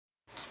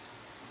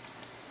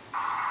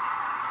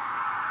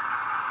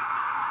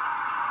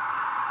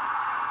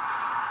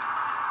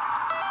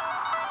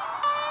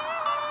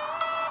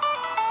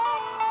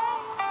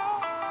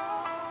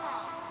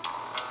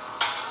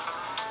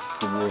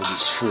world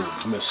is full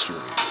of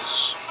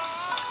mysteries,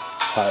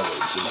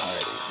 highways in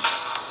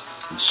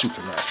hiding, and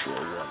supernatural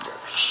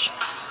wonders.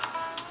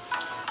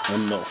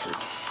 I'm Milford,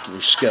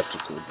 your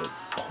skeptical but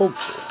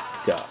hopeful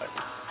guide.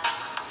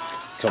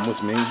 Come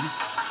with me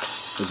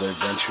as I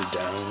venture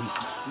down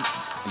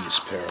these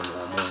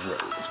paranormal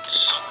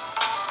roads.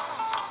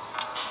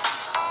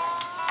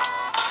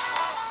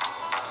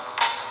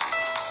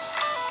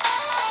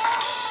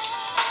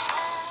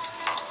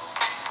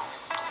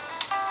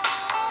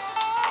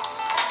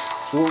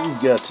 So what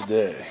we've got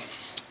today,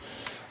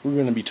 we're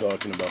going to be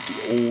talking about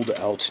the old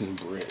Alton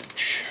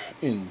Bridge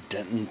in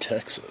Denton,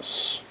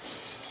 Texas.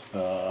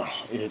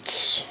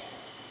 It's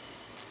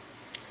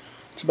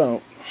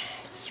about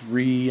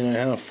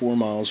 3.5-4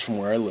 miles from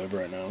where I live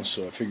right now,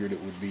 so I figured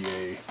it would be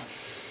a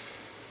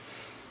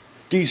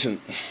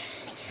decent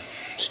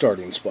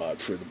starting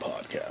spot for the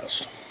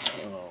podcast.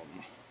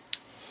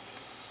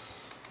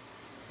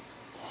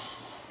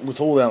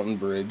 With Old Alton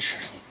Bridge,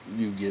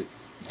 you get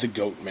the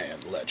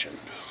Goatman legend.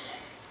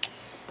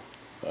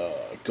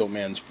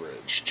 Goatman's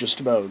Bridge. Just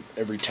about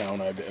every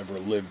town I've ever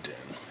lived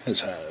in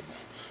has had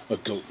a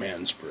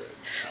Goatman's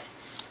Bridge.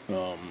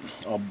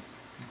 I'll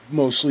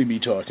mostly be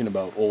talking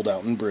about Old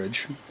Alton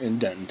Bridge in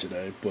Denton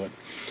today, but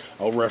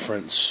I'll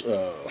reference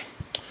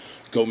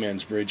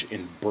Goatman's Bridge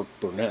in Burke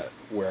Burnett,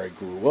 where I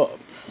grew up,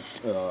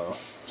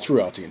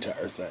 throughout the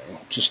entire thing.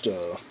 Just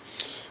a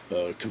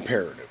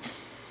comparative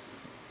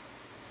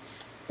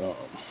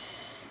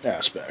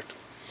aspect.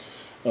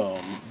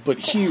 But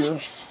here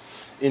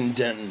in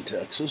Denton,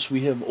 Texas, we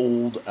have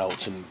Old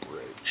Alton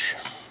Bridge,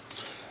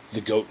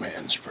 the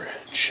Goatman's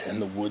Bridge, and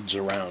the woods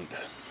around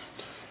it.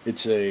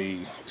 It's a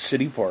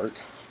city park.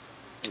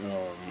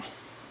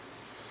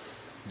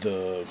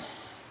 The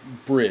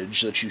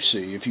bridge that you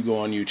see, if you go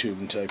on YouTube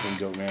and type in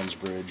Goatman's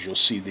Bridge, you'll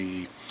see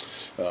the,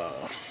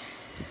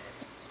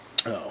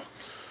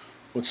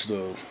 what's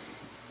the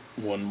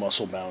one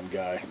muscle-bound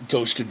guy?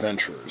 Ghost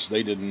Adventurers.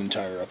 They did an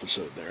entire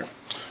episode there.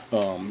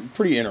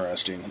 Pretty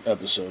interesting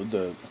episode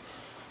that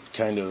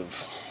kind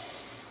of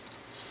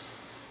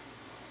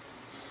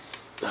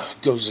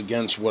goes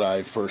against what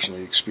I've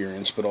personally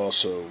experienced, but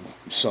also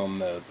some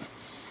that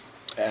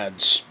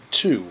adds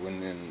to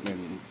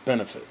and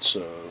benefits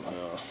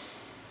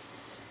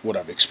what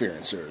I've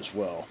experienced there as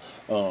well.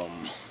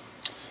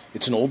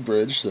 It's an old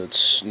bridge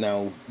that's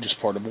now just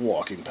part of a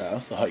walking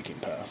path, a hiking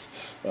path,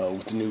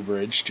 with the new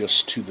bridge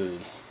just to the,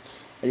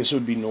 I guess it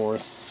would be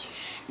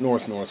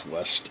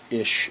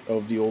northwest-ish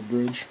of the old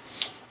bridge.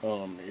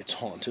 It's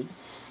haunted.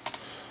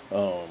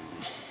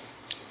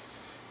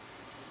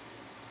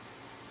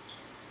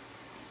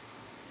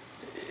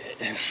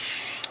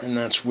 And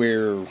that's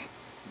where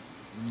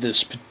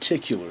this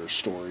particular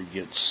story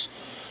gets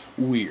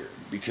weird,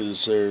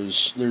 because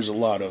there's a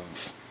lot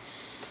of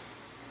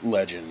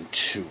legend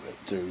to it.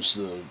 There's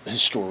the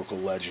historical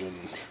legend,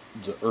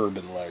 the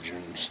urban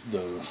legend,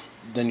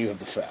 then you have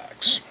the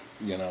facts,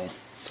 you know.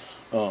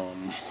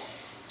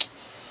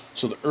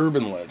 So the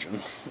urban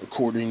legend,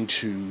 according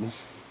to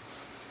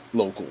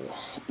local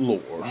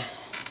lore,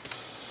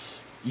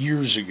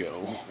 years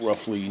ago,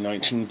 roughly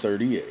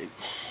 1938,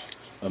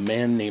 a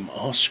man named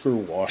Oscar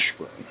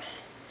Washburn,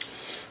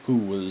 who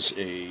was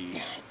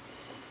a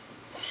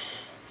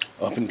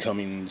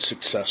up-and-coming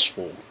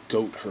successful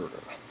goat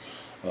herder.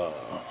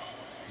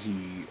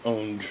 He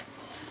owned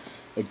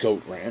a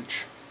goat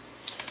ranch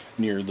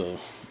near the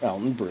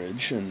Alton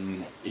Bridge,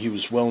 and he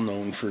was well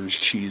known for his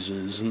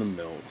cheeses and the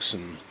milks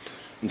and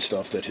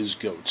stuff that his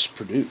goats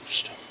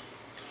produced.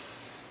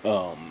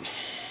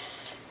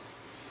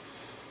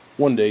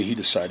 One day he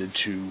decided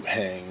to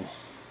hang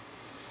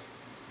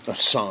a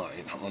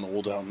sign on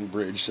Old Alton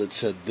Bridge that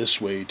said,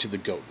 "This way to the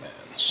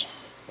goatmans."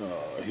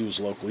 He was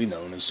locally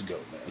known as the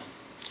goatman.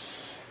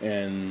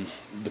 And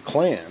the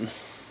clan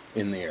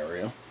in the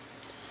area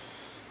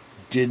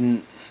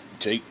didn't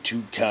take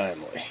too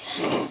kindly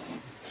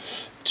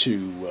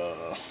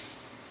to,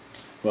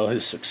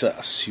 his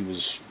success. He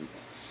was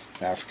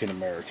an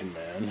African-American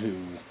man who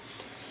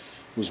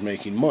was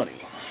making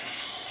money.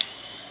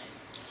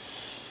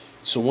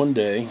 So one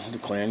day, the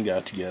clan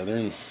got together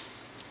and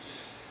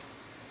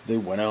they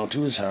went out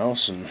to his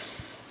house and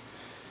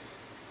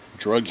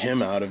drug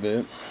him out of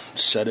it,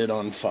 set it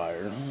on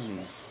fire,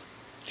 and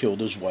killed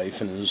his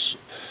wife and his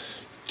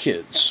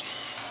kids.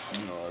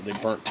 They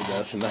burnt to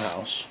death in the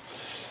house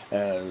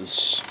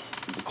as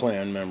the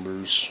clan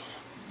members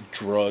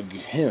drug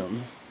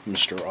him,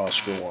 Mr.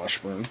 Oscar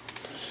Washburn,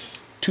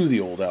 to the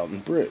Old Alton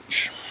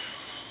Bridge,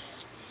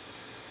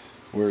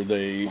 where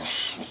they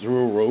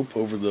threw a rope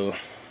over the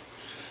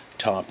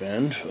top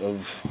end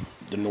of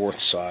the north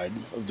side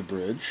of the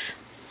bridge,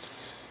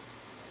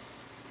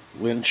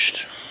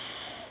 lynched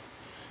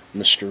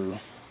Mr.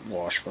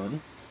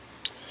 Washburn,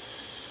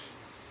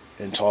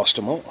 and tossed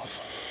him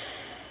off.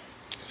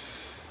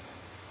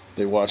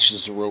 They watched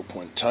as the rope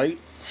went tight,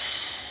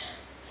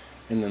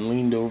 and then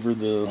leaned over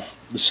the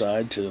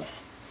side to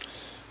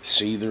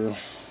see their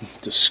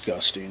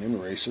disgusting and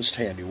racist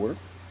handiwork.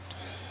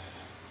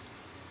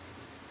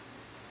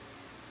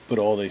 But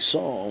all they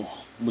saw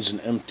was an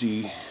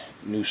empty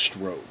noosed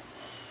rope,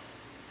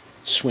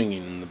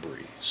 swinging in the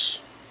breeze.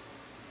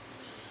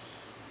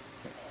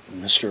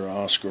 Mr.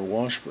 Oscar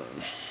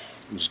Washburn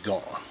was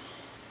gone.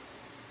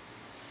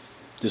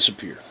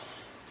 Disappeared.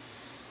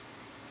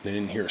 They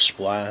didn't hear a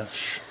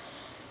splash.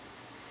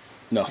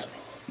 Nothing.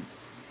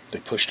 They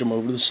pushed him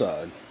over to the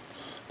side.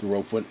 The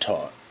rope went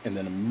taut, and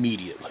then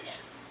immediately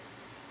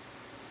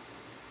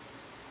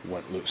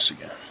went loose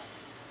again.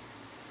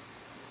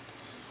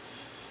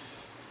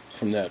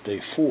 From that day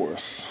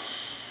forth,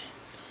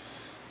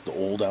 the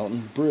old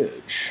Alton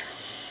Bridge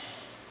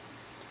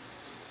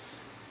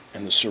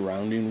and the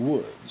surrounding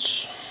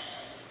woods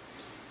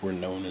were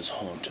known as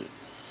haunted.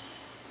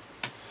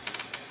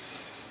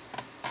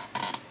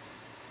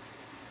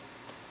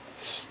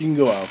 You can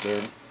go out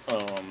there.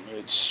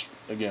 It's,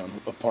 again,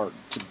 a park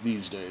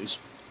these days.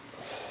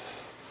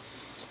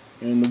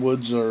 And the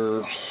woods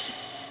are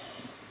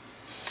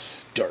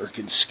dark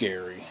and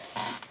scary.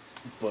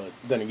 But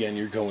then again,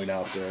 you're going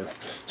out there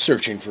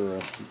searching for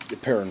a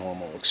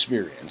paranormal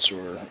experience,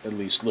 or at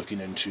least looking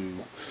into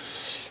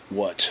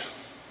what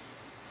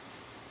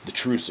the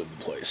truth of the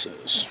place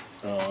is.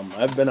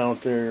 I've been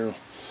out there,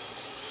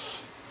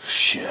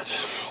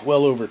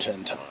 well over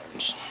 10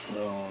 times.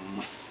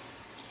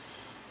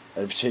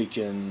 I've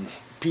taken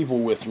people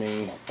with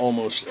me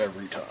almost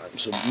every time,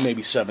 so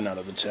maybe 7 out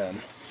of the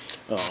 10.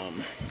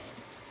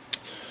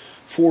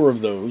 4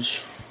 of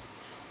those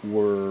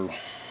were,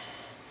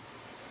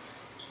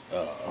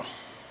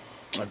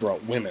 I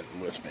brought women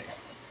with me.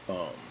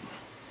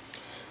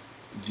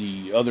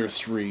 The other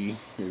 3,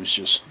 it was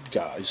just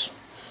guys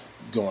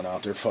going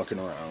out there fucking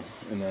around,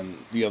 and then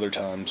the other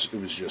times it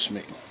was just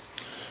me.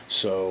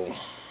 So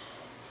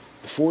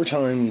the 4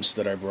 times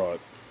that I brought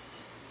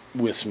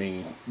with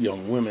me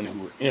young women who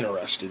were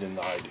interested in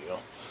the idea,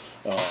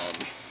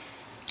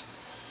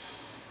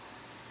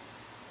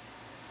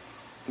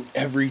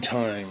 every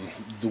time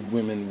the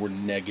women were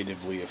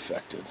negatively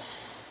affected.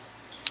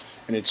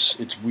 And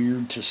it's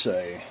weird to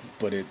say,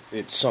 but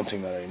it's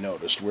something that I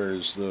noticed.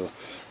 Whereas the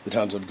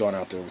times I've gone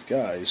out there with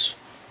guys,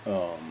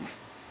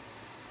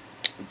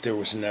 there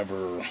was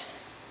never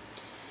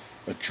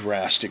a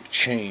drastic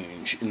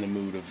change in the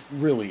mood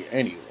of really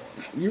anyone.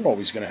 You're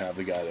always going to have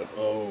the guy that,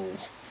 oh,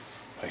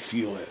 I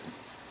feel it,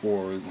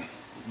 or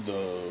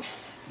the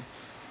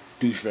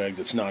douchebag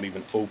that's not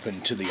even open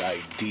to the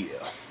idea,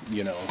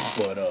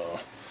 but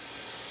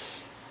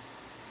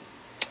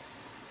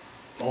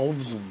all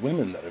of the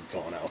women that I've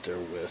gone out there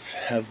with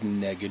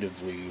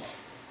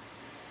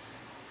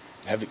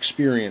have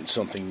experienced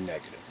something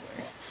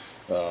negatively.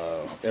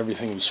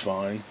 Everything was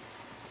fine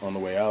on the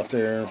way out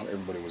there.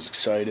 Everybody was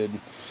excited,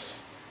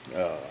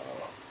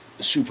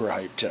 super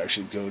hyped to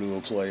actually go to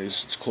a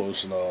place. It's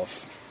close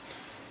enough.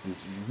 There's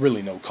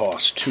really no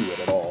cost to it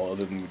at all,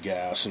 other than the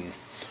gas and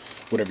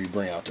whatever you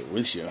bring out there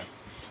with you.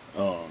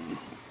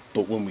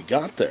 But when we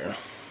got there,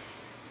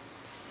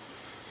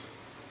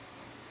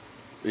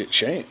 it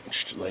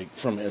changed. Like,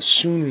 from as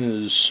soon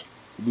as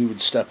we would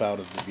step out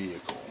of the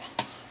vehicle,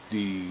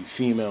 the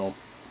female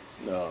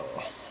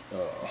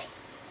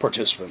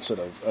participants that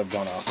I've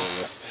gone out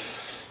there with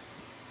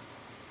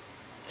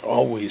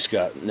always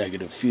got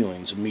negative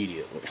feelings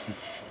immediately.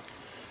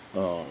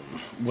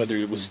 Whether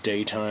it was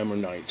daytime or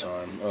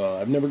nighttime.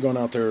 I've never gone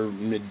out there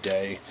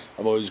midday.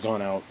 I've always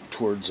gone out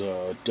towards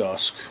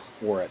dusk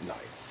or at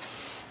night.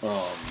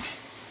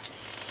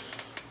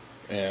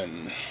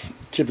 And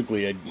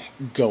typically I'd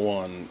go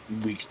on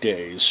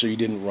weekdays, so you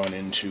didn't run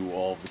into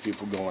all of the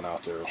people going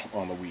out there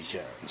on the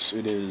weekends.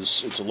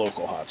 It's a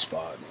local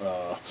hotspot.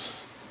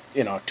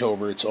 In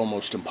October, it's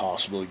almost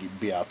impossible to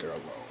be out there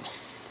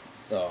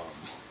alone.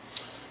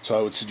 So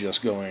I would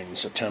suggest going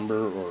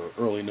September or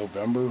early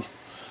November,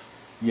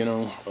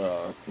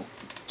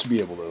 to be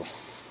able to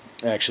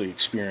actually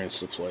experience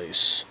the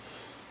place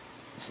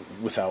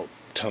without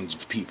tons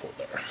of people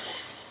there.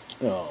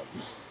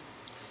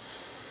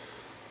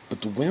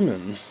 But the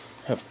women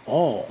have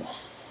all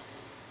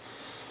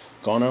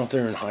gone out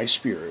there in high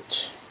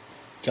spirits,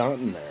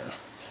 gotten there,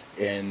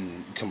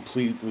 and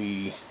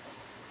completely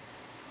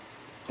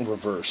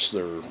reversed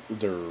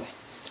their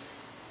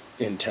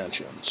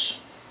intentions.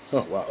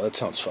 Oh, wow, that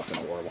sounds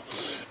fucking horrible.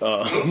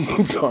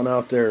 Gone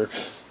out there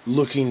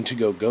looking to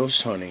go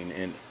ghost hunting,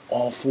 and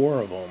all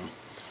 4 of them,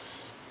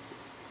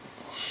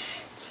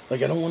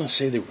 like, I don't want to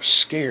say they were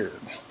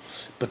scared,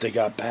 but they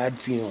got bad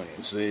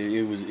feelings.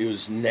 It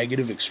was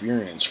negative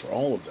experience for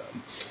all of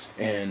them.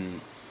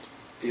 And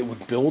it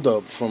would build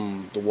up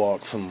from the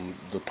walk from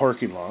the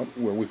parking lot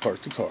where we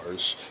parked the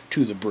cars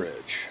to the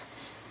bridge.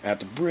 At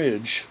the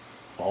bridge,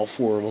 all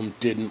 4 of them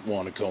didn't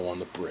want to go on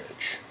the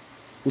bridge,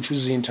 which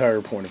was the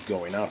entire point of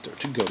going out there,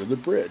 to go to the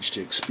bridge,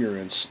 to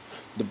experience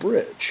the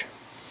bridge.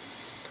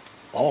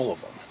 All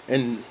of them.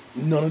 And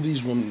none of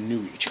these women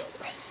knew each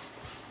other.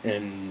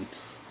 And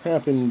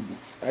happened,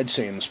 I'd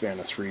say, in the span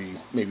of 3,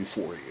 maybe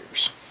 4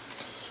 years,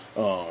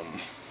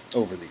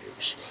 over the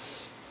years.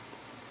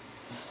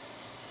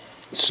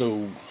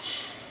 So,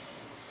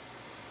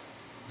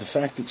 the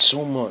fact that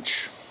so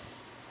much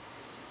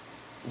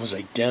was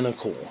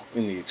identical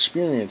in the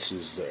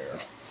experiences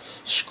there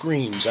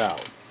screams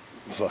out,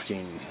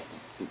 fucking,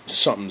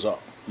 something's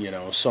up,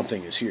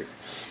 something is here.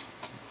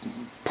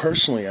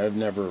 Personally, I've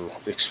never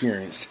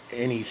experienced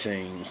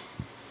anything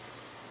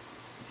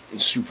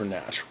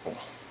supernatural,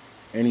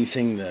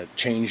 anything that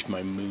changed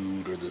my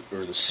mood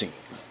or the scene.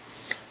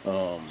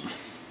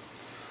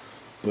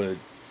 But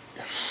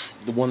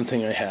the one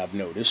thing I have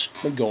noticed,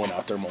 going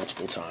out there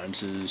multiple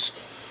times, is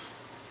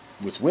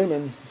with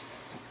women,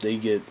 they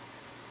get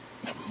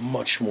a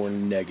much more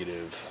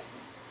negative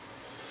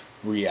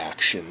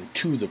reaction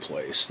to the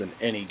place than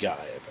any guy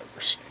I've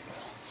ever seen.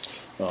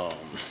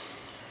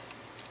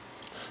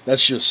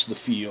 That's just the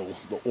feel,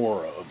 the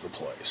aura of the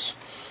place,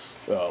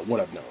 what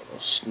I've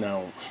noticed.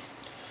 Now,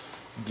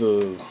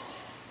 the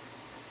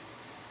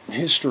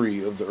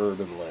history of the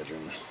urban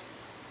legend,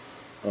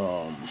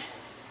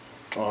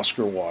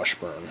 Oscar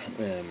Washburn,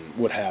 and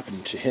what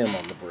happened to him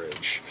on the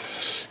bridge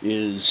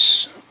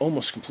is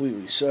almost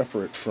completely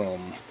separate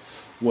from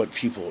what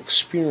people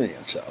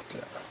experience out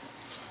there.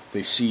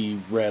 They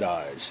see red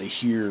eyes, they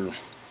hear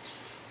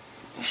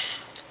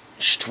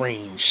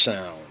strange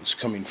sounds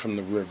coming from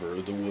the river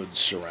or the woods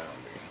surrounding.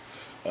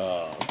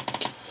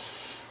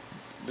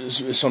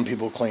 Some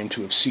people claim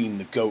to have seen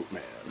the goatman.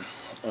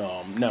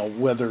 Now,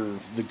 whether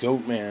the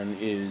goatman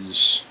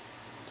is,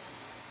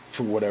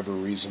 for whatever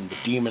reason, the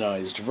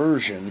demonized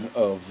version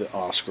of the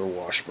Oscar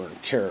Washburn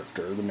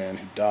character, the man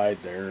who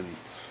died there and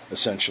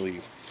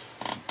essentially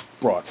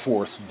brought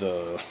forth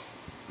the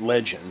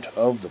legend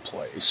of the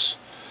place,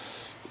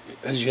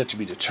 has yet to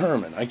be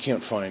determined. I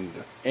can't find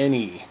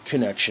any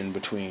connection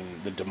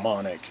between the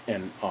demonic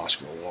and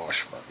Oscar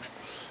Washburn.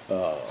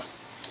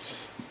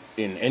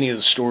 In any of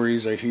the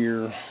stories I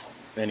hear,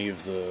 any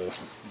of the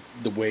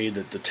way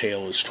that the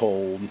tale is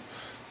told,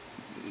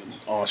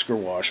 Oscar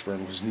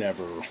Washburn was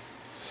never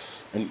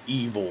an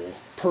evil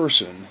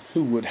person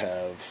who would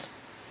have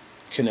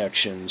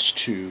connections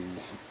to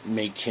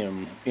make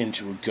him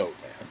into a goat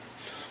man.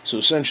 So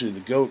essentially the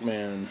goat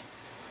man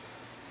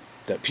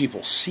that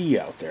people see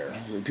out there,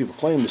 that people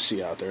claim to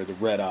see out there, the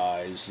red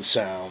eyes, the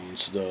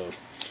sounds, the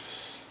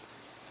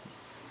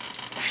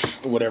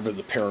whatever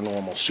the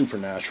paranormal,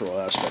 supernatural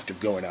aspect of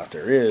going out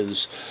there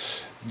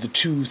is, the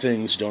two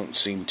things don't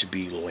seem to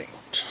be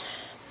linked.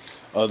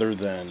 Other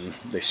than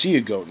they see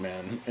a goat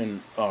man,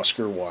 and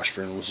Oscar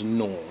Washburn was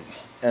known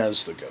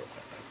as the goat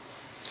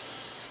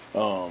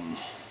man.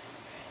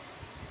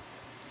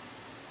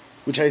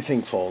 Which I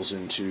think falls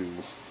into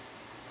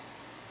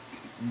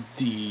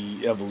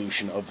the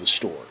evolution of the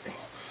story.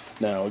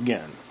 Now,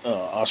 again,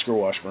 Oscar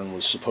Washburn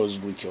was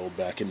supposedly killed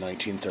back in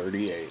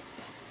 1938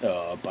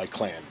 by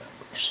Klan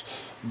members.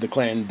 The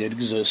Klan did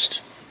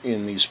exist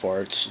in these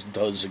parts,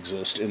 does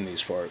exist in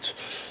these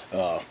parts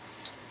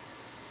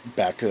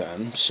back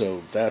then,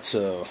 so that's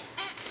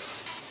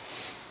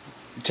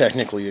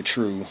technically a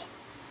true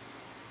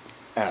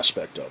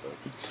aspect of it.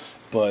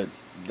 But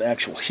the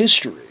actual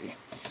history,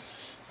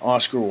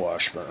 Oscar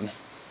Washburn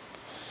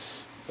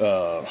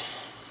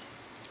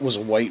was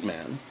a white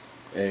man,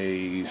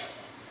 a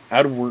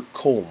out-of-work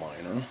coal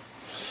miner,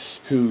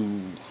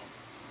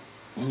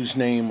 whose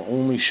name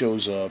only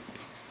shows up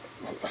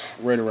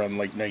right around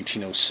like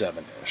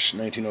 1907-ish,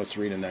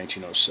 1903 to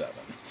 1907.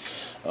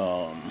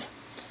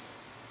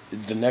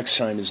 The next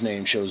time his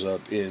name shows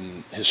up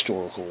in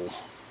historical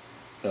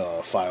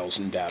files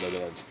and data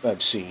that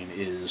I've seen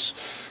is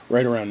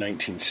right around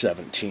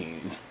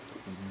 1917,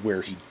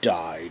 where he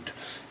died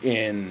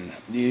he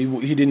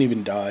didn't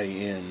even die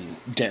in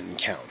Denton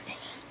County.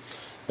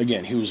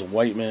 Again, he was a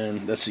white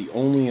man. That's the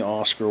only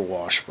Oscar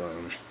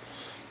Washburn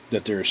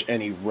that there's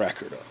any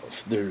record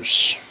of.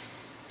 There's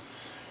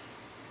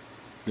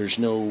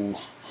no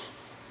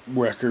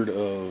record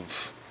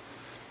of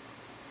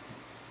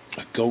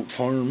a goat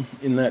farm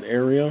in that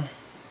area,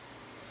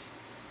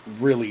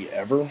 really,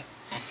 ever.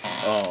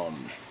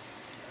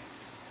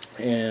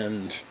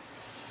 And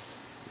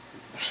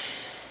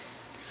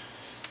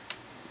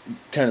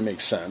kind of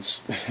makes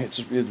sense. It's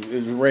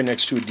right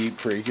next to a deep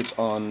creek. It's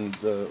on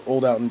the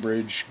old Alton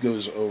Bridge,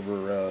 goes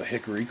over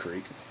Hickory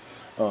Creek,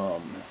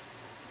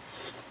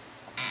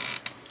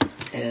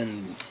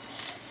 and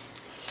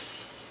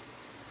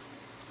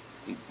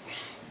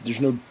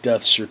there's no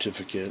death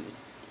certificate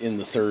in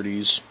the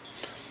 30s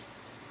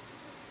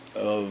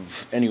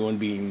of anyone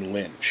being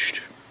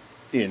lynched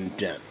in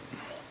Denton.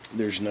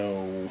 There's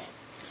no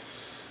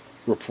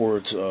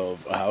reports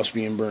of a house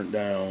being burnt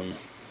down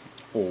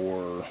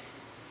or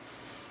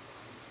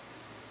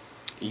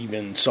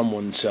even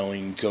someone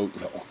selling goat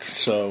milk.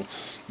 So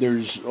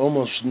there's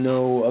almost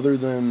no, other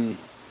than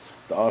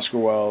the Oscar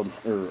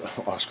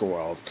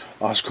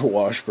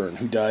Washburn,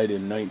 who died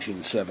in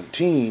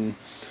 1917,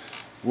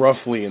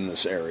 roughly in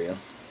this area.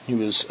 He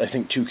was, I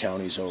think, 2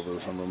 counties over,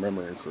 if I'm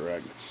remembering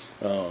correct.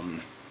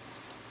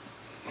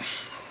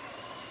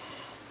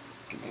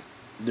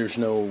 There's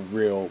no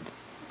real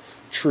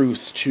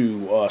truth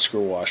to Oscar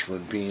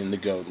Washburn being the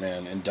goat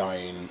man and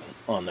dying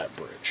on that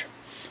bridge,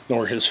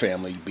 nor his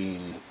family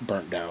being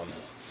burnt down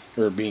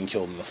or being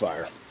killed in the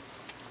fire.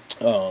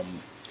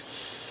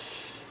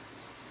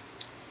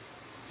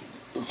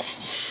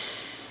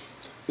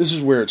 this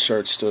is where it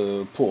starts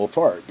to pull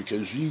apart,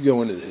 because you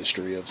go into the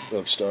history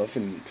of stuff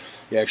and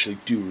you actually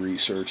do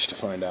research to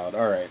find out,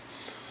 alright,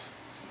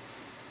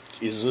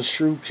 is this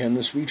true? Can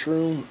this be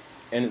true?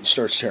 And it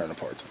starts tearing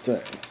apart the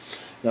thing.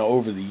 Now,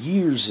 over the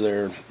years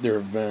there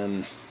have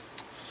been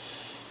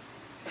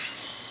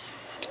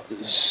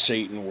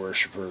Satan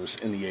worshippers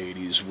in the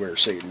 80s, where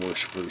Satan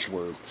worshippers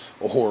were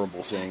a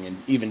horrible thing,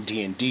 and even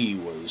D&D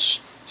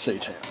was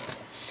satanic.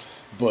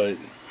 But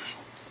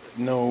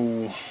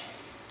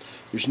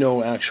there's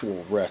no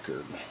actual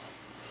record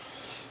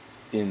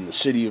in the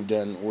city of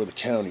Denton or the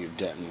county of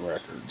Denton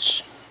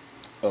records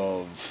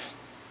of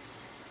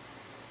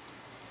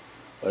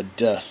a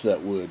death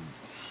that would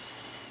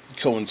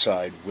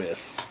coincide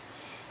with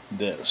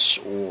this,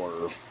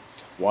 or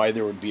why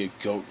there would be a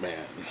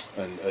goatman,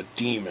 a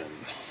demon,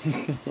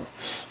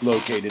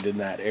 located in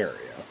that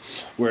area.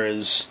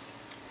 Whereas,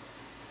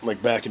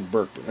 like back in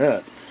Burke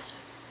Burnett,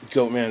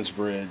 Goatman's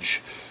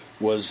Bridge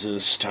was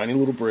this tiny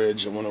little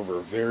bridge that went over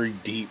a very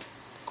deep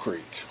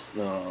creek.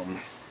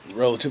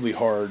 Relatively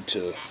hard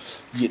to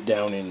get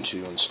down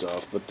into and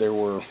stuff, but there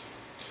were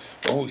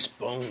always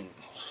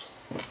bones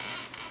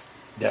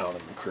down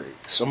in the creek.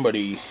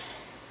 Somebody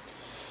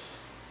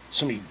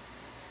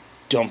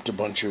dumped a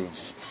bunch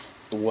of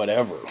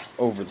whatever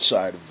over the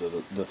side of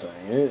the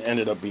thing. It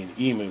ended up being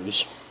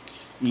emus,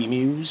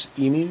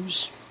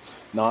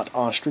 not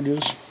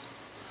ostriches.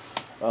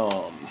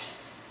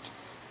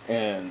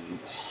 And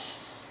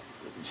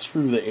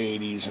through the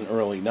 80s and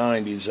early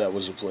 90s, that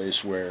was a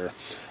place where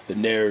the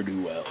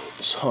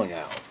ne'er-do-wells hung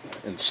out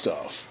and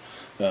stuff,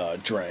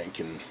 drank,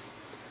 and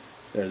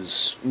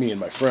as me and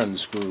my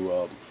friends grew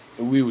up,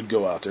 we would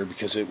go out there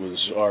because it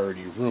was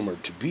already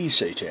rumored to be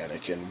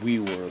satanic, and we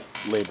were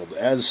labeled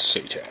as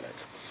satanic.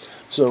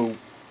 So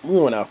we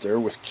went out there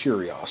with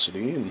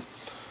curiosity and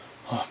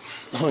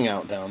hung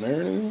out down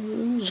there,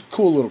 and it was a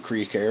cool little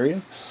creek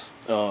area.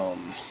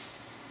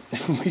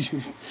 We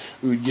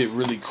would get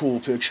really cool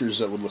pictures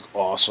that would look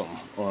awesome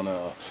on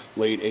a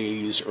late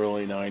 80s,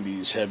 early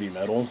 90s heavy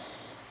metal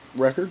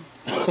record.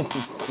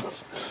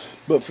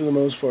 But for the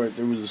most part,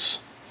 there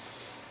was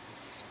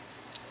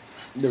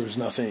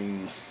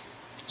nothing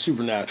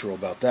supernatural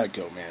about that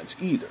Goatman's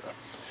either.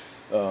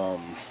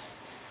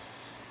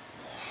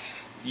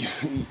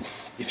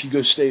 If you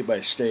go state by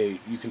state,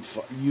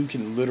 you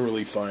can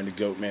literally find a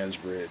Goatman's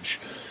Bridge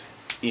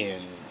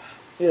in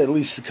at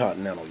least the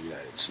continental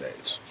United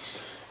States.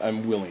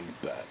 I'm willing to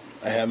bet.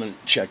 I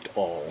haven't checked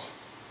all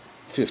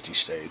 50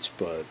 states,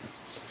 but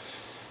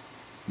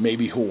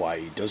maybe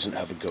Hawaii doesn't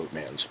have a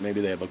Goatman's. Maybe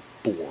they have a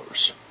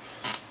Boar's.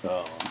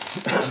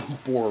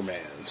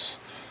 Boorman's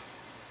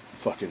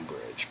fucking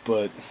bridge.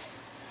 But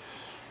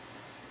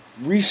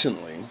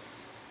recently,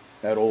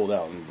 at Old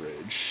Alton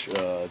Bridge,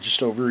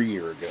 just over a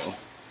year ago,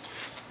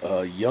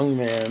 a young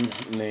man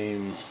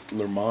named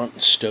Lamont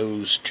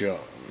Stowes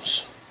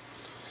Jones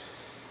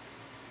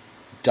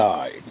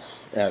died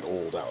at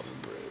Old Alton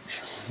Bridge.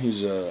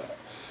 He's a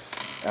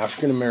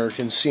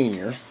African-American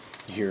senior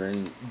here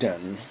in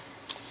Denton,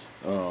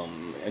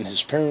 and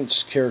his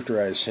parents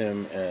characterized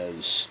him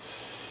as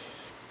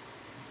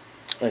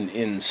an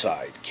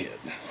inside kid.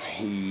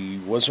 He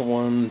wasn't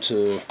one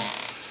to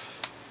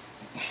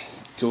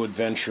go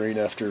adventuring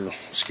after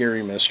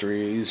scary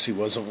mysteries. He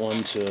wasn't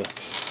one to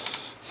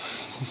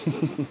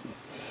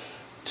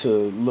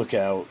look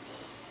out,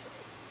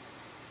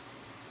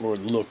 or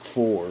look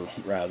for,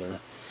 rather,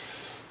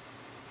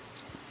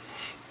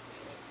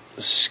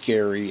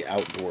 scary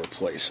outdoor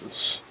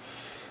places.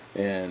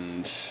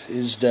 And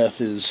his death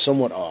is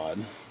somewhat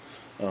odd.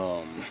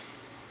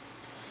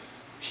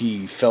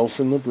 He fell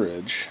from the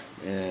bridge,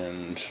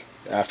 and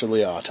after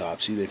the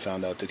autopsy, they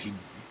found out that he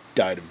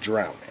died of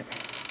drowning.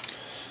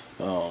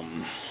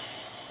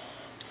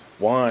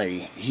 Why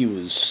he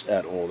was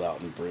at Old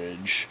Alton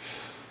Bridge,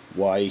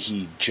 why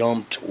he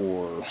jumped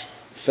or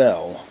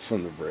fell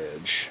from the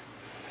bridge,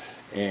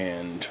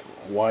 and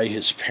why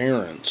his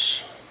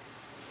parents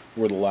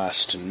were the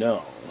last to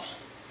know.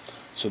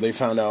 So they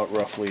found out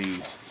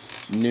roughly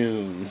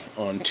noon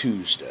on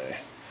Tuesday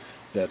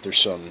that their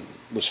son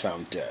was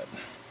found dead.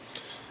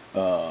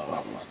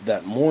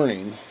 That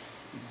morning,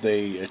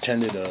 they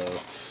attended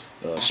a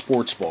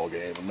sports ball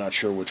game, I'm not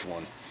sure which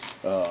one,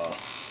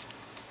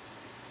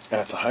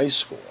 at the high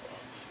school.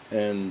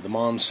 And the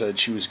mom said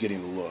she was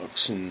getting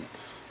looks and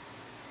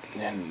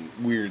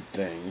weird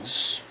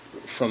things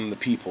from the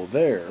people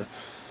there.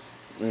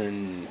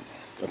 And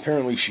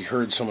apparently she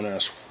heard someone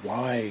ask,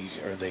 "Why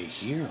are they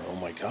here? Oh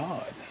my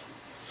God."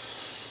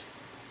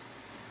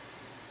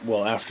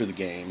 Well, after the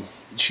game,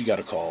 she got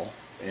a call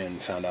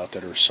and found out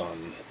that her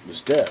son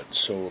was dead.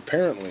 So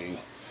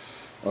apparently,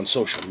 on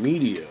social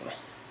media,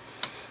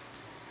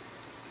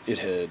 it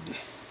had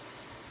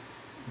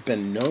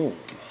been known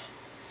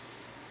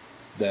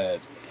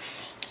that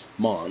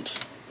Mont,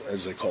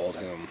 as they called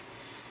him,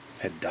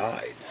 had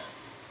died.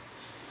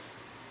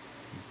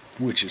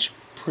 Which is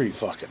pretty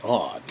fucking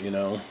odd, you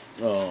know?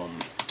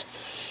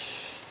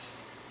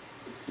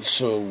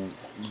 So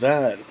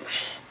that,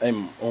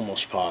 I'm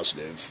almost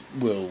positive,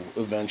 will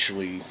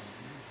eventually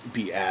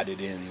be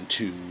added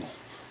into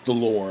the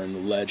lore and the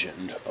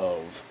legend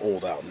of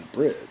Old Alton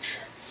Bridge.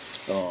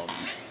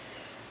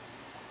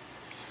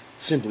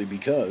 Simply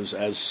because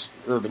as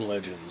urban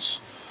legends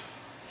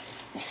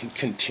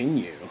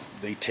continue,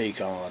 they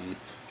take on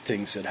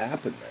things that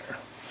happen there.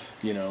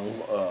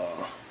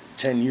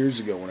 10 years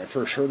ago when I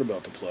first heard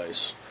about the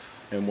place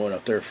and went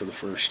up there for the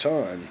first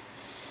time,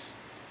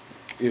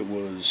 it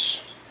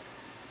was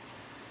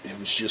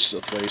just a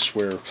place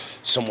where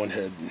someone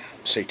had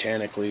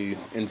satanically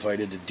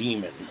invited a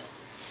demon,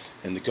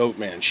 and the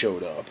goatman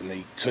showed up, and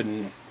they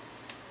couldn't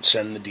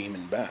send the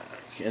demon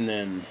back. And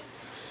then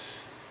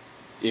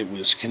it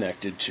was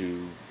connected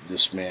to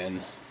this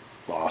man,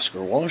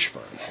 Oscar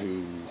Washburn,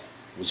 who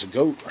was a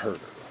goat herder,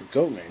 a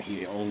goatman.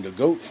 He owned a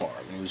goat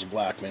farm, and he was a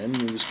black man,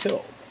 and he was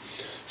killed.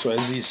 So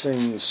as these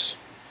things,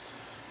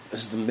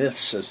 as the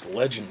myths, as the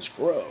legends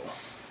grow,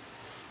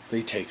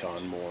 they take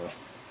on more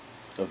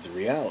of the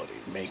reality,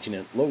 making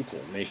it local,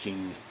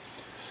 making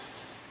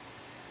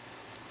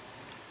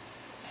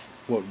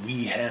what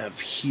we have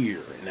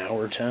here in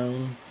our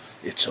town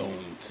its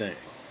own thing.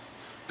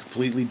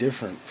 Completely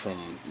different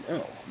from,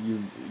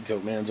 you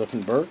goatman's up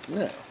in Burke?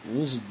 No,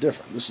 this is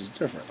different. This is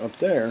different. Up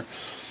there,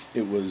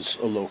 it was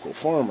a local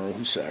farmer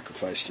who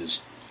sacrificed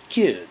his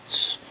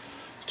kids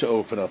to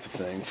open up a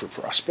thing for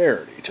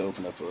prosperity, to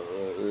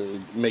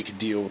make a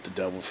deal with the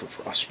devil for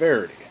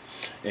prosperity.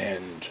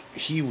 And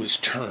he was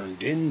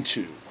turned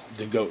into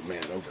the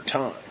goatman over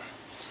time.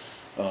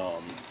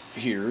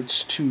 Here,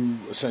 it's two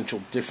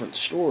essential different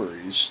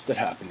stories that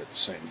happened at the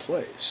same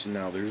place. And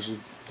now there's a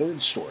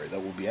third story that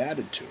will be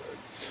added to it,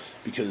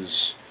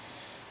 because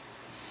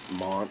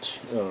Lamont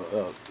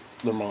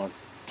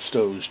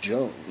Stowes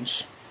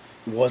Jones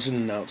wasn't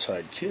an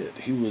outside kid.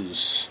 He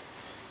was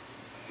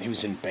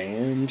in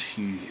band.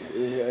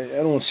 I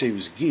don't want to say he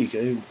was a geek.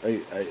 I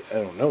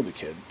don't know the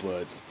kid,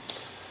 but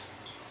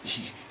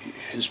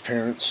his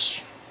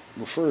parents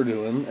refer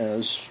to him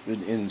as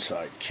an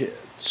inside kid.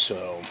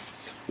 So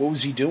what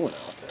was he doing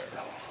out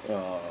there?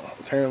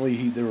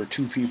 Apparently there were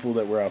two people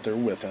that were out there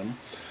with him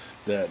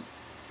that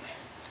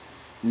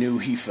knew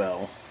he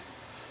fell.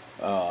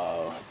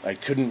 I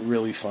couldn't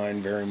really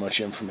find very much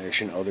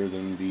information other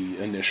than the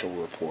initial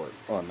report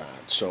on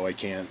that. So I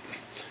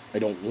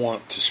don't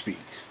want to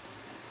speak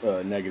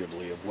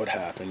negatively of what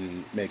happened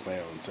and make my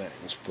own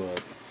things.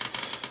 But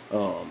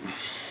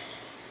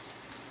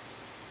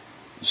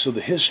so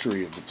the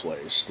history of the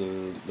place,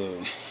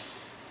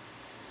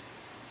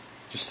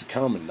 just the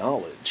common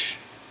knowledge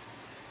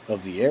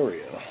of the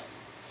area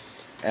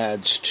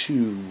adds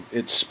to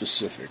its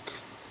specific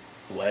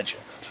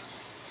legend.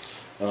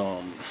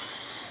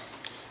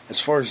 As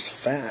far as the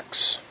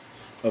facts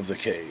of the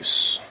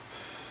case,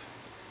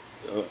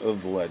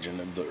 of the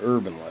legend, of the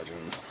urban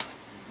legend,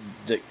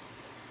 that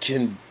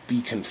can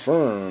be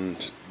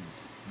confirmed,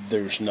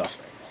 there's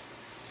nothing.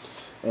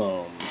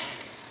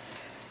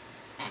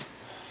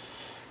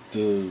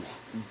 The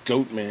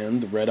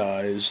goatman, the red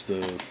eyes,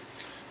 the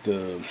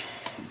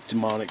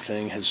demonic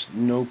thing has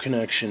no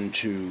connection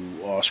to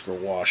Oscar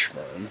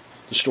Washburn,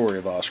 the story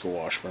of Oscar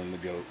Washburn, the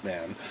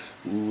goatman,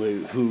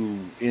 who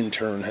in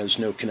turn has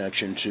no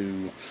connection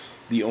to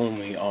the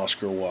only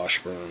Oscar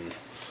Washburn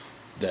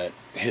that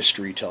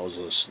history tells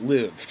us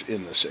lived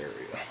in this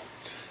area.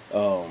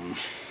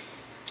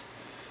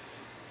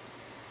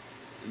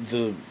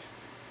 The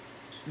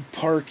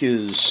park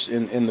is,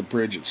 and the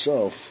bridge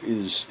itself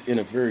is in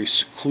a very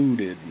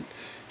secluded,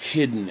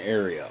 hidden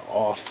area.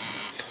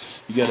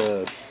 You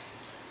gotta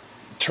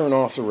turn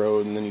off the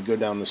road, and then you go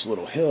down this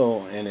little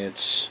hill, and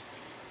it's,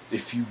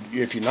 if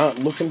you're not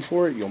looking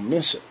for it, you'll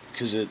miss it,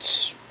 because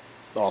it's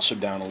also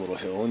down a little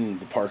hill, and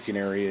the parking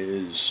area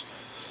is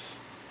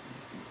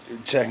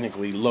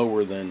technically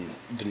lower than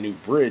the new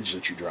bridge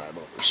that you drive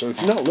over. So if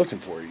you're not looking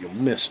for it, you'll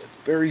miss it.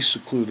 Very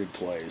secluded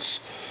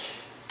place,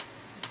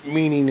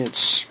 meaning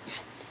it's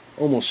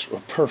almost a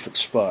perfect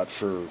spot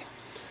for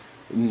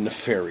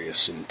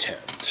nefarious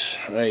intent.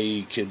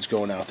 i.e., kids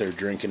going out there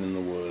drinking in the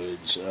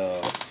woods,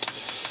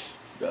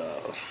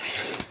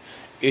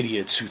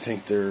 idiots who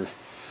think they're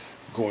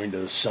going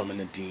to summon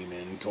a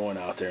demon, going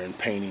out there and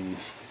painting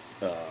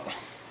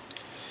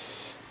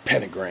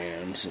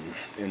pentagrams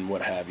and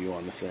what have you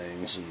on the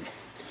things, and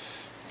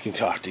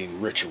concocting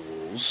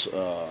rituals.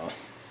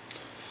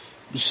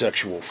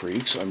 Sexual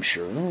freaks, I'm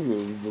sure.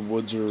 The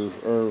woods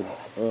are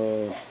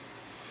a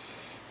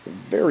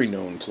very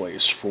known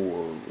place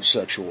for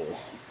sexual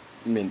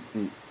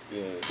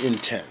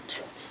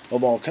intent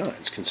of all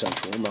kinds,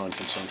 consensual,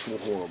 non-consensual,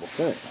 horrible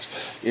things.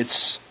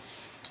 It's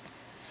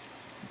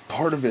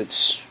part of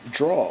its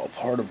draw,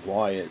 part of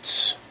why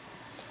it's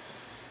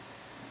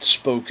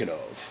spoken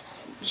of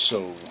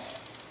so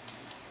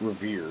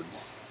reveredly.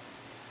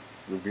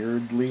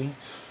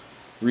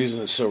 The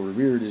reason it's so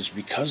revered is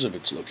because of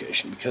its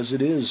location, because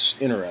it is,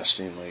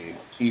 interestingly,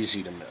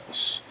 easy to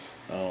miss.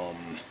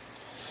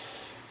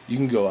 You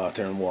can go out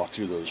there and walk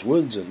through those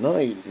woods at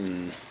night,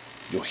 and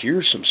you'll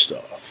hear some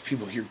stuff.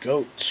 People hear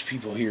goats,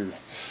 people hear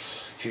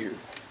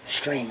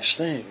strange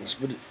things,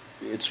 but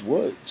it's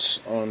woods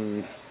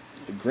on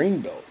the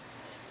greenbelt.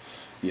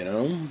 You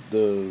know,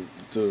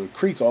 the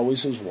creek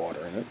always has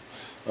water in it.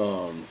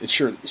 It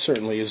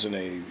certainly isn't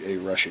a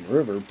rushing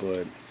river,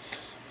 but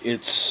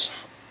it's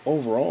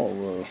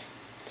overall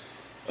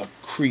a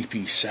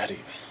creepy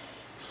setting.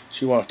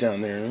 So you walk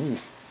down there, and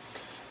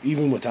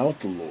even without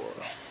the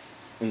lore,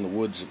 in the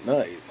woods at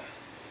night,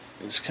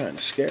 it's kind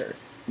of scary,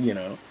 you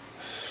know.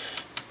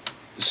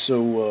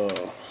 So,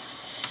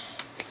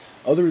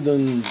 other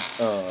than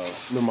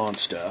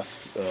Lamont's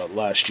death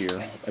last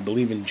year, I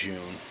believe in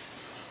June,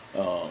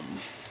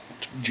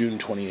 June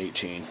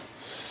 2018,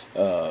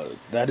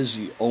 that is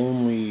the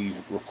only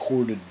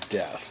recorded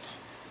death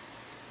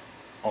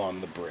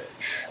on the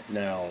bridge.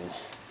 Now,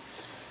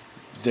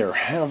 there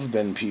have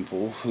been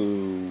people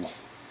who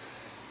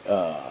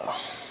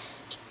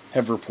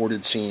have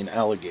reported seeing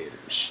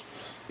alligators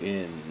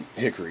in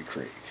Hickory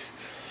Creek,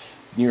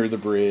 near the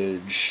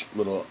bridge,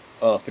 little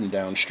up and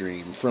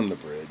downstream from the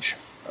bridge.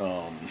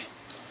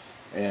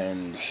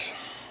 And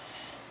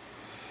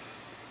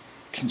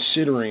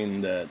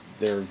considering that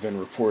there have been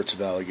reports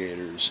of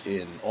alligators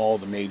in all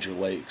the major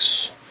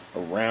lakes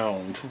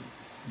around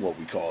what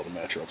we call the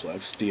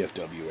Metroplex,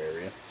 DFW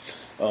area,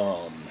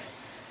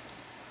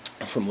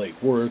 from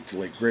Lake Worth to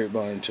Lake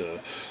Grapevine to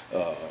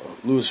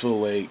Louisville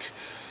Lake,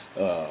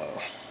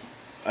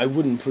 I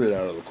wouldn't put it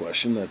out of the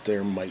question that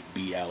there might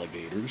be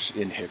alligators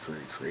in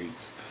Hickory Creek.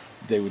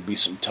 They would be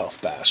some tough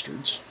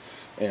bastards.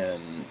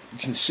 And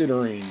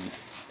considering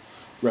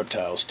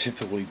reptiles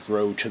typically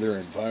grow to their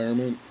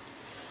environment,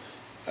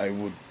 I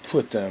would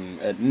put them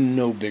at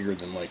no bigger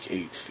than like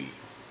 8 feet.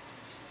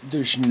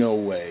 There's no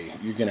way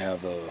you're going to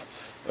have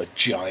a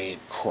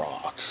giant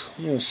croc,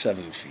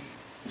 7 feet.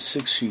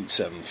 6 feet,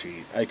 7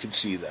 feet. I could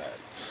see that.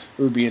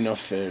 There would be enough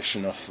fish,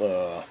 enough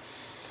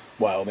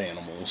wild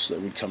animals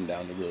that would come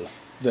down to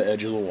the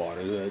edge of the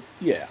water that,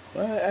 yeah,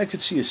 I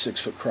could see a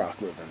 6-foot croc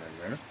living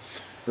in there.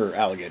 Or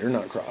alligator,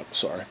 not croc,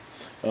 sorry.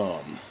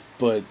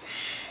 But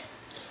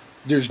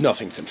there's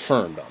nothing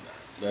confirmed on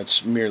that.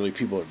 That's merely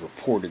people have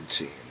reported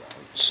seeing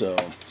that. So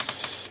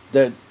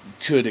that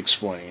could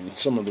explain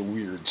some of the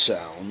weird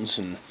sounds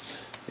and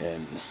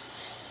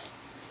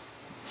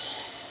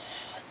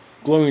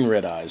glowing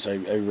red eyes. I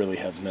really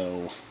have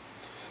no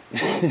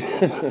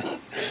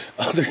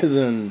other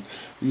than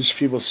just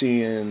people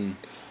seeing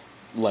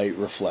light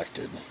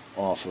reflected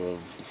off of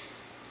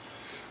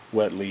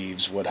wet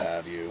leaves, what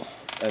have you.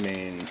 I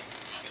mean,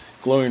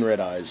 glowing red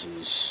eyes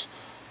is,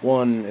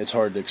 one, it's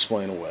hard to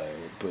explain away,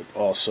 but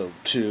also,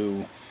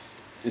 two,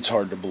 it's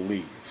hard to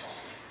believe.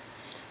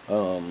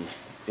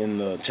 In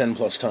the 10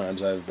 plus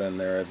times I've been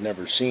there, I've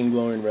never seen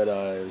glowing red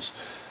eyes.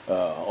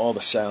 All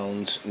the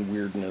sounds and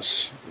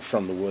weirdness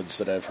from the woods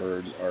that I've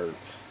heard are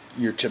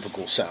your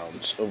typical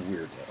sounds of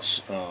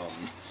weirdness.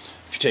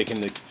 If you take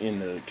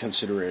into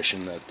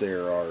consideration that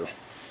there are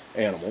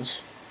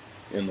animals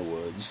in the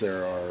woods,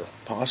 there are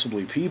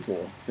possibly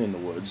people in the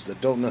woods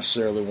that don't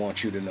necessarily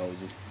want you to know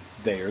that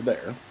they are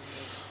there.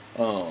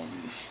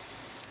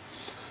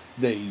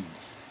 They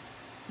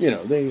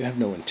have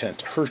no intent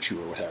to hurt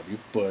you or what have you,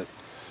 but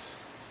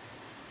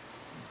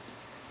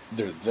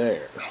they're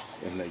there,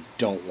 and they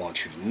don't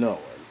want you to know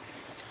it.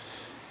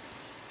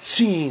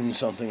 Seeing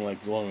something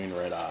like glowing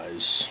red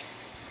eyes,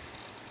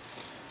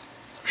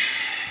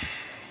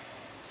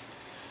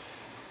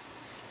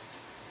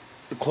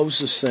 the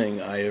closest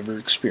thing I ever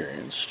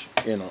experienced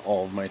in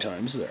all of my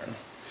times there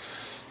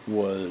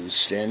was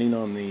standing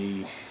on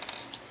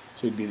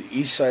so it'd be the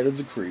east side of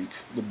the creek,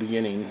 the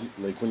beginning,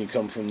 like when you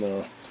come from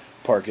the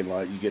parking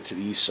lot, you get to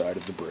the east side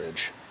of the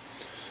bridge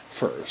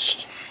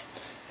first,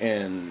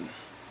 and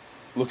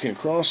looking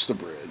across the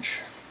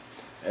bridge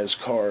as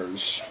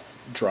cars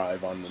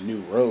drive on the new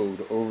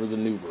road over the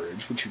new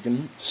bridge, which you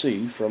can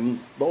see from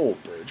the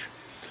old bridge,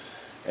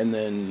 and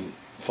then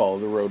follow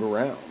the road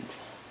around.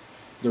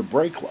 Their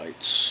brake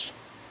lights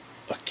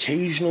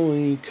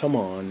occasionally come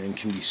on and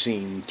can be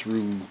seen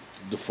through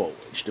the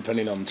foliage,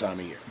 depending on the time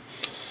of year.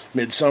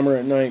 Midsummer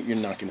at night, you're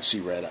not going to see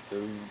red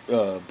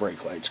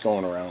brake lights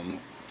going around.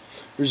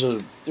 There's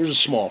a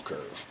small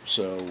curve,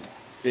 so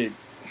it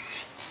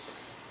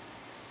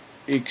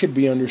could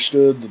be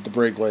understood that the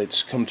brake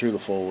lights come through the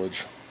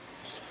foliage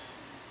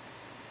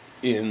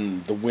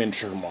in the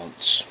winter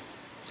months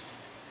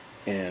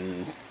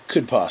and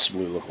could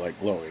possibly look like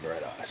glowing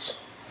red eyes.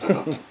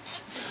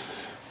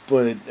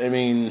 But I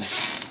mean,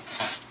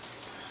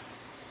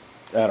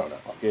 I don't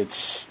know.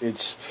 It's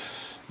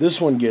this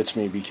one gets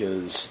me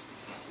because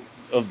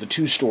of the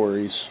two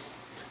stories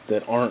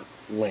that aren't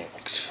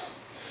linked.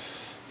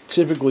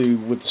 Typically,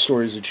 with the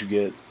stories that you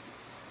get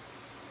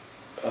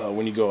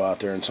when you go out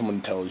there and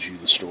someone tells you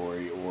the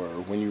story, or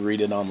when you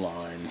read it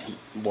online,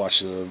 watch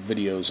the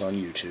videos on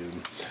YouTube,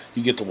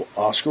 you get the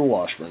Oscar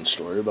Washburn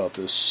story about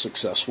this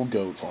successful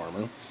goat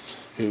farmer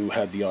who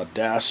had the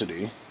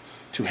audacity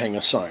to hang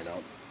a sign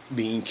up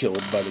being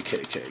killed by the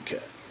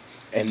KKK.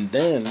 And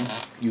then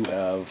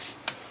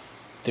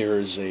there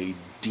is a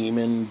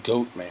demon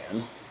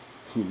goatman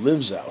who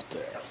lives out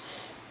there.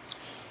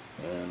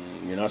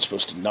 And you're not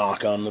supposed to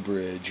knock on the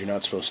bridge. You're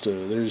not supposed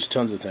to... There's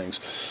tons of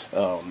things.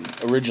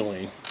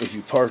 Originally, if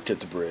you parked at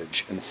the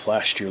bridge and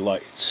flashed your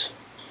lights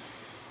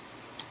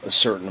a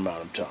certain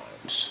amount of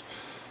times,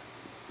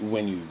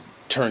 when you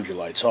turned your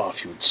lights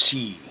off, you would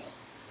see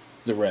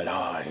the red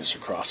eyes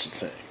across the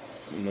thing.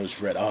 And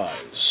those red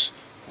eyes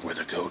were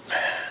the goatman.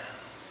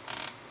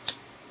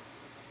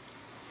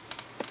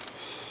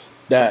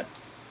 That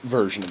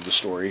version of the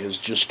story has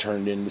just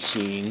turned into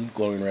seeing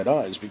glowing red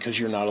eyes because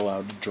you're not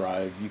allowed to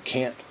drive. You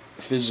can't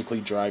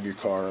physically drive your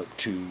car up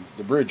to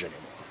the bridge anymore.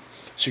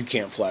 So you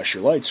can't flash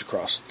your lights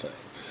across the thing.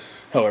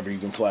 However, you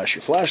can flash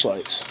your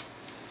flashlights.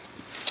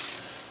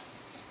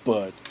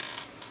 But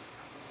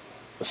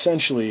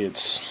essentially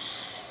it's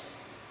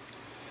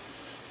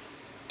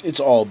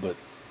all but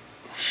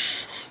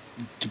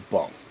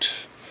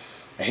debunked.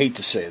 I hate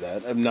to say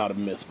that. I'm not a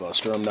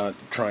mythbuster. I'm not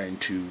trying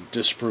to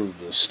disprove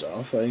this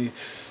stuff. I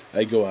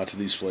go out to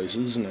these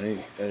places and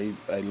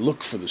I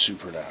look for the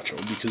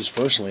supernatural because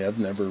personally I've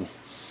never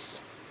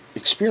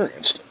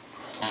experienced it.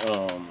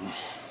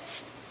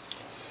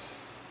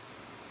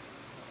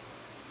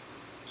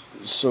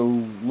 So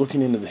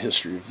looking into the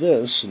history of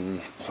this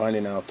and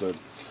finding out that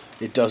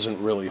it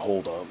doesn't really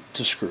hold up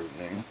to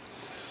scrutiny,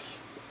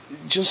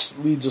 it just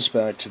leads us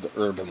back to the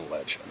urban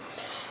legend.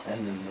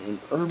 And an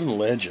urban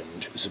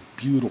legend is a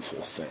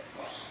beautiful thing.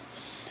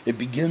 It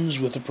begins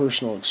with a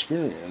personal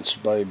experience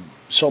by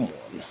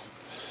someone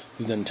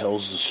who then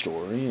tells the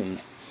story, and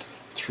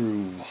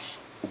through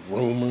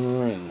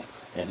rumor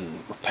and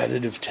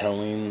repetitive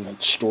telling,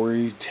 that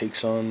story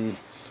takes on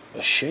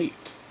a shape.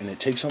 And it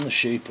takes on the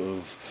shape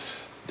of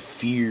the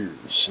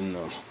fears and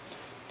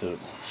the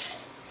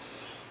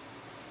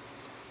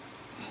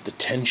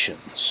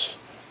tensions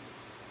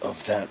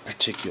of that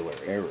particular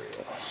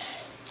area.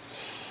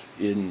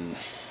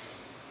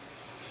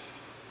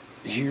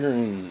 Here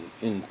in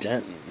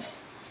Denton,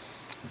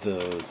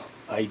 the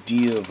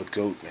idea of a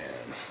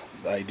goatman,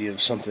 the idea of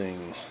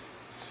something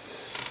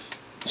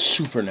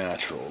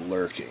supernatural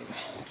lurking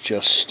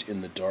just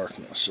in the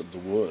darkness of the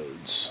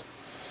woods,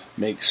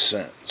 makes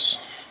sense.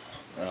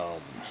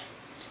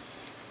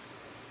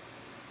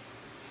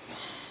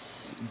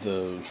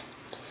 The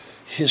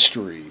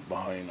history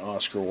behind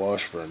Oscar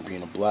Washburn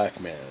being a black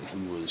man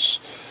who was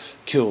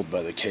killed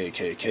by the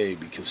KKK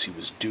because he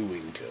was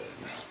doing good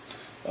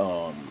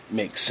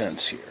makes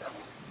sense here.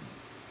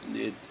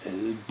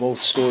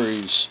 Both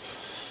stories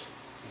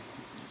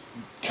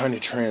kind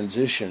of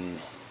transition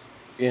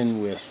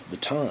in with the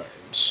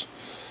times.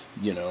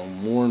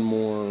 More and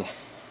more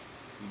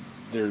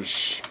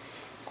there's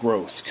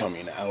growth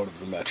coming out of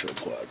the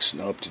Metroplex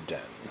and up to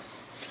Denton.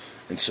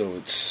 And so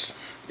it's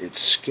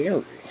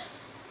scary.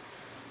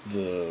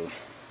 The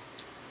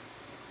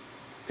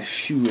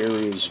few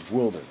areas of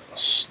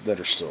wilderness that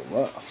are still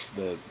left,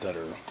 that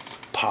are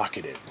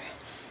pocketed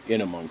in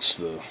amongst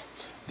the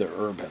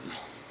urban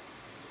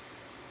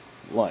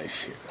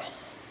life here.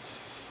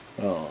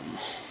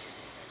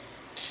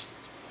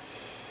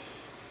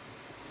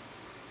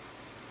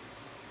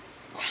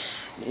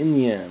 In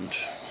the end,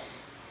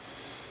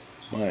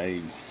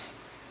 my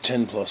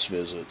 10 plus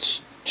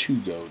visits to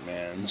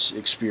Goatmans,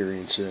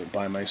 experience it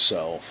by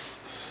myself,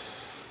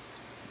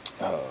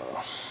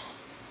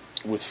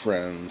 with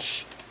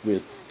friends,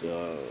 with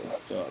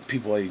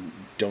people I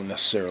don't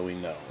necessarily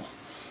know.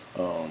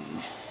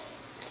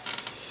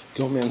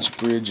 Goatman's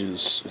Bridge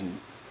is an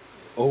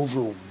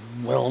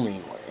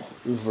overwhelmingly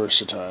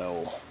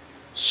versatile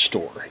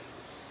story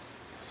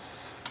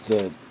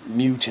that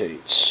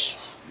mutates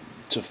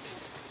to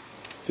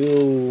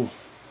fill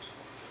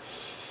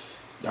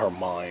our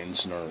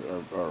minds and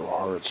our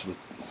hearts with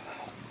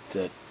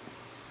that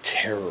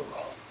terror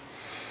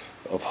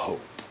of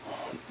hope,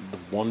 the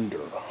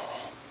wonder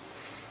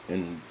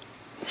and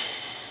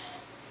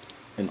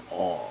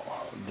awe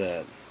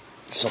that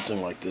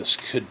something like this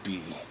could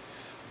be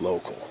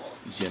local.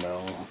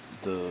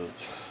 The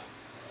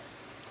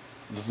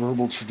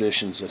verbal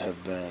traditions that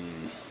have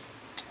been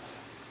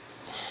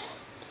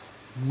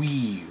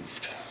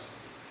weaved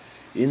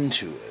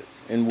into it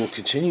and will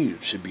continue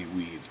to be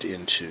weaved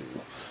into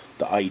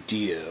the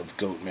idea of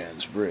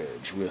Goatman's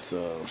Bridge with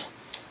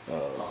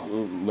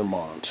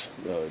Lamont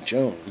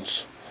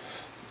Jones.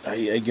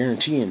 I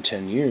guarantee in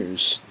 10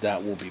 years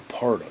that will be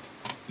part of it.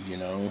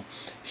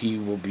 He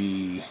will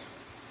be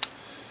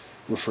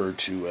referred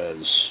to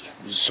as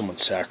someone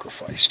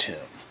sacrificed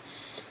him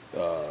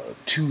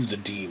to the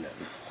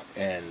demon,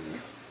 and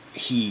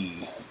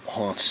he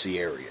haunts the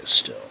area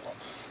still.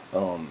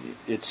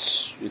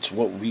 It's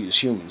what we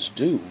as humans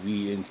do.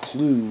 We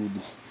include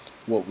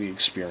what we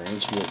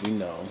experience, what we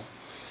know,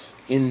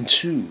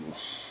 into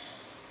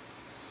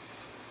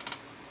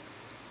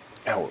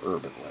our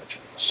urban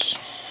legends.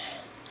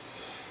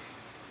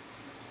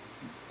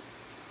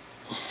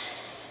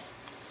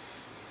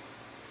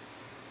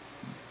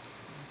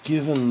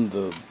 Given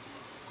the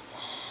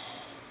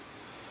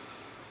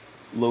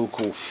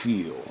local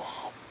feel,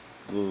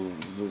 the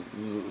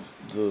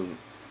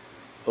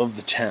of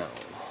the town,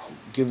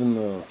 given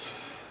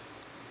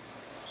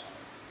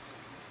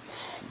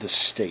the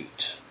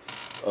state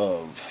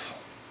of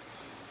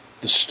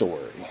the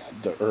story,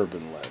 the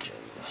urban legend,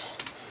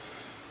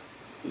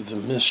 the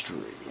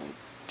mystery and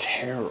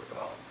terror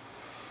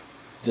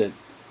that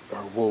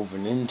are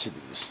woven into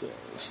these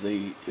things.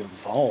 They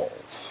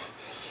evolve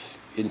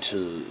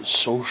into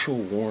social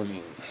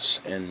warnings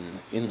and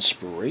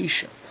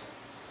inspiration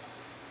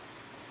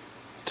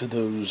to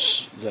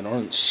those that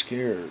aren't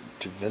scared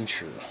to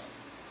venture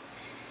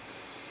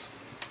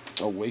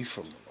away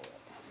from the norm,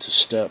 to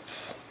step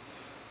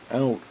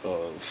out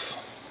of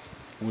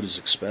what is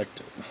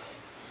expected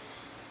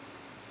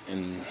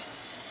and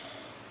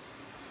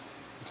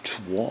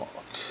to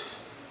walk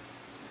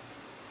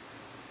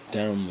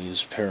down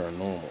these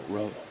paranormal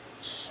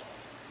roads.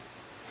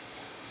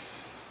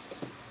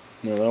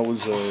 Now, that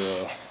was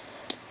a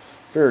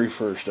very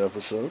first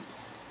episode.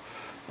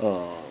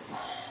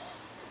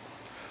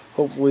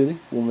 Hopefully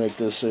we'll make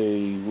this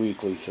a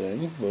weekly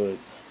thing, but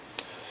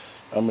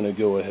I'm going to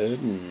go ahead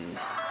and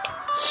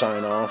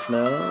sign off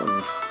now,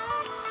 and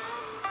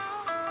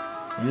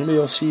maybe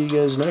I'll see you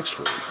guys next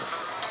week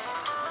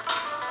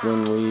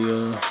when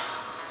we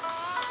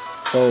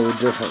follow a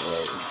different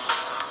road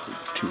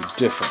to a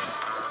different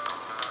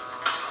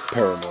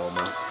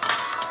paranormal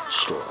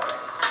story.